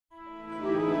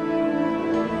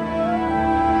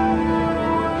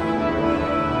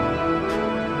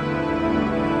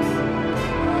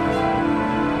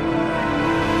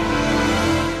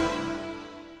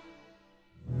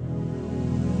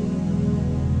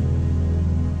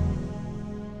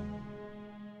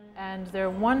And there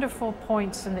are wonderful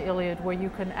points in the Iliad where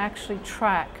you can actually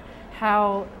track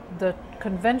how the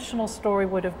conventional story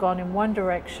would have gone in one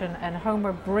direction, and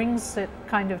Homer brings it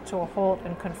kind of to a halt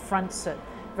and confronts it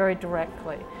very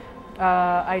directly.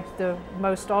 The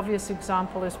most obvious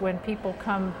example is when people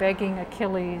come begging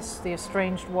Achilles, the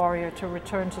estranged warrior, to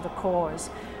return to the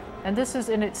cause. And this is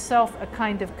in itself a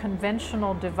kind of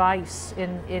conventional device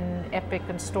in epic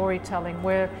and storytelling,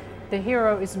 where the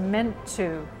hero is meant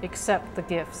to accept the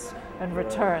gifts and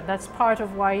return. That's part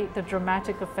of why the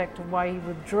dramatic effect of why he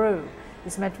withdrew.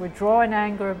 He's meant to withdraw in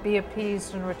anger, be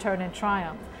appeased, and return in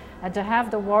triumph. And to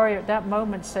have the warrior at that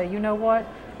moment say, you know what,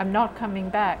 I'm not coming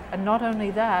back. And not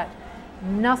only that,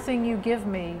 nothing you give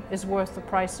me is worth the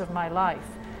price of my life.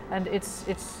 And it's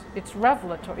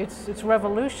revelatory, it's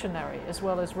revolutionary as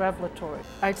well as revelatory.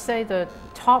 I'd say the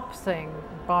top thing,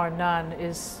 bar none,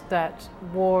 is that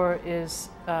war is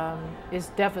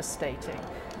devastating.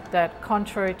 That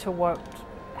contrary to what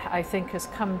I think has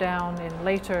come down in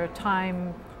later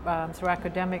time through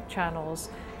academic channels,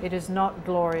 it is not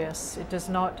glorious. It does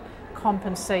not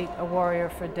compensate a warrior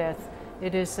for death.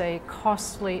 It is a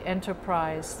costly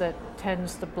enterprise that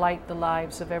tends to blight the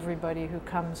lives of everybody who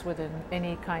comes within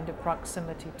any kind of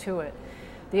proximity to it.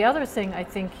 The other thing I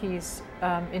think he's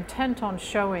intent on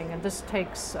showing, and this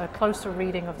takes a closer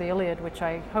reading of the Iliad, which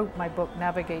I hope my book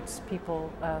navigates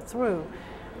people through,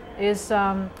 is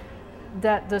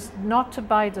that not to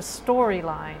buy the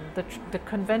storyline, the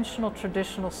conventional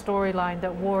traditional storyline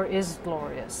that war is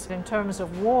glorious. In terms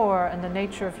of war and the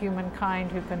nature of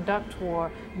humankind who conduct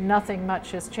war, nothing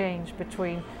much has changed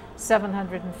between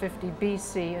 750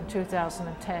 BC and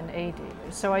 2010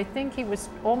 AD. So I think he was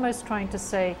almost trying to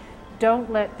say,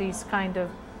 don't let these kind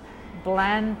of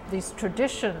bland, these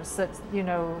traditions that, you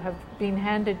know, have been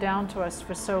handed down to us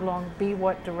for so long be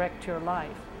what direct your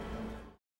life.